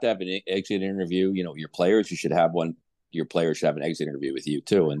you have to have an exit interview, your players, you should have one. Your players should have an exit interview with you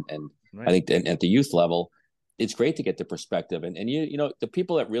too. And Right. I think at the youth level, it's great to get the perspective. And the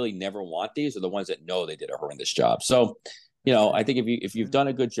people that really never want these are the ones that know they did a horrendous job. So, I think if you've done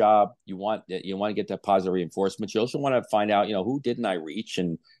a good job, you want to get that positive reinforcement. You also want to find out, who didn't I reach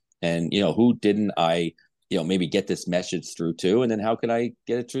and who didn't I, maybe get this message through to, and then how can I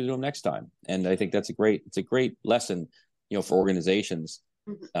get it through to them next time? And I think it's a great lesson, for organizations,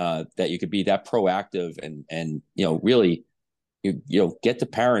 that you could be that proactive and really, get the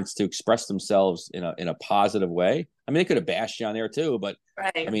parents to express themselves in a positive way. I mean, they could have bashed you on there too, but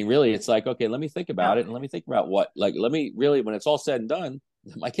Right. I mean, really, it's like, okay, let me think about it, and let me think about let me really, when it's all said and done,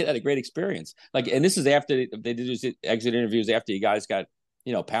 my kid had a great experience. And this is after they did these exit interviews after you guys got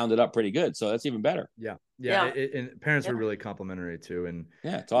pounded up pretty good, so that's even better. Yeah. And parents were really complimentary too. And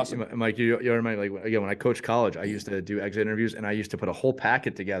yeah, it's awesome. Mike, you remind me, like, again, when I coached college, I used to do exit interviews, and I used to put a whole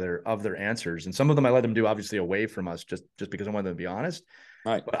packet together of their answers. And some of them I let them do obviously away from us, just because I wanted them to be honest.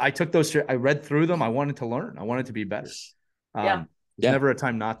 Right. But I took those, I read through them. I wanted to learn. I wanted to be better. There's never a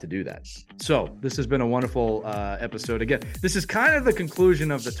time not to do that. So this has been a wonderful episode. Again, this is kind of the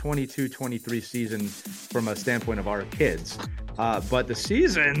conclusion of the 22-23 season from a standpoint of our kids. But the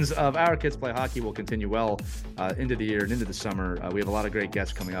seasons of Our Kids Play Hockey will continue well into the year and into the summer. We have a lot of great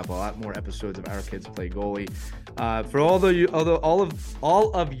guests coming up, a lot more episodes of Our Kids Play Goalie. For all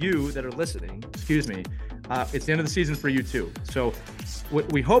of you that are listening, it's the end of the season for you too. So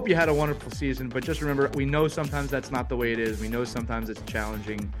we hope you had a wonderful season, but just remember, we know sometimes that's not the way it is. We know sometimes it's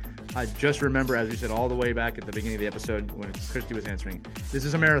challenging. Just remember, as we said all the way back at the beginning of the episode when Christy was answering, this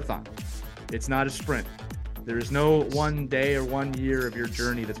is a marathon. It's not a sprint. There is no one day or 1 year of your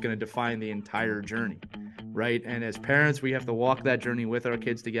journey that's going to define the entire journey, right? And as parents, we have to walk that journey with our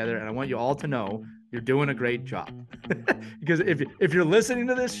kids together. And I want you all to know you're doing a great job. Because if you're listening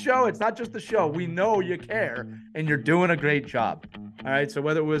to this show, it's not just the show. We know you care, and you're doing a great job. All right. So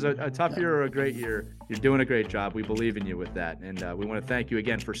whether it was a tough year or a great year, you're doing a great job. We believe in you with that. And we want to thank you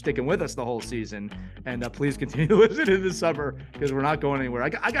again for sticking with us the whole season. And please continue to listen in the summer, because we're not going anywhere.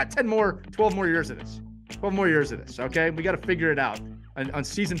 I got 12 more years of this. 12 more years of this. Okay. We got to figure it out. On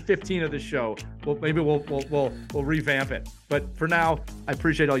season 15 of the show, we'll revamp it. But for now, I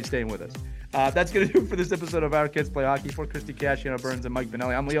appreciate all you staying with us. That's going to do it for this episode of Our Kids Play Hockey. For Christy Casciano Burns and Mike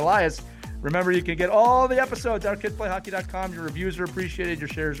Benelli, I'm Lee Elias. Remember, you can get all the episodes at OurKidsPlayHockey.com. Your reviews are appreciated. Your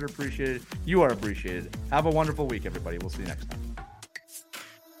shares are appreciated. You are appreciated. Have a wonderful week, everybody. We'll see you next time.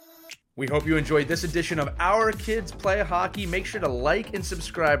 We hope you enjoyed this edition of Our Kids Play Hockey. Make sure to like and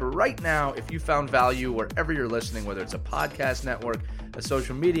subscribe right now if you found value wherever you're listening, whether it's a podcast network, a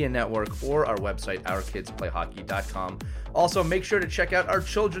social media network, or our website, OurKidsPlayHockey.com. Also, make sure to check out our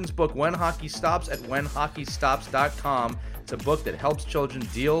children's book, When Hockey Stops, at WhenHockeyStops.com. It's a book that helps children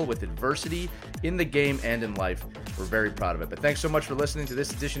deal with adversity in the game and in life. We're very proud of it. But thanks so much for listening to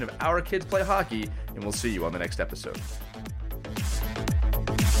this edition of Our Kids Play Hockey, and we'll see you on the next episode.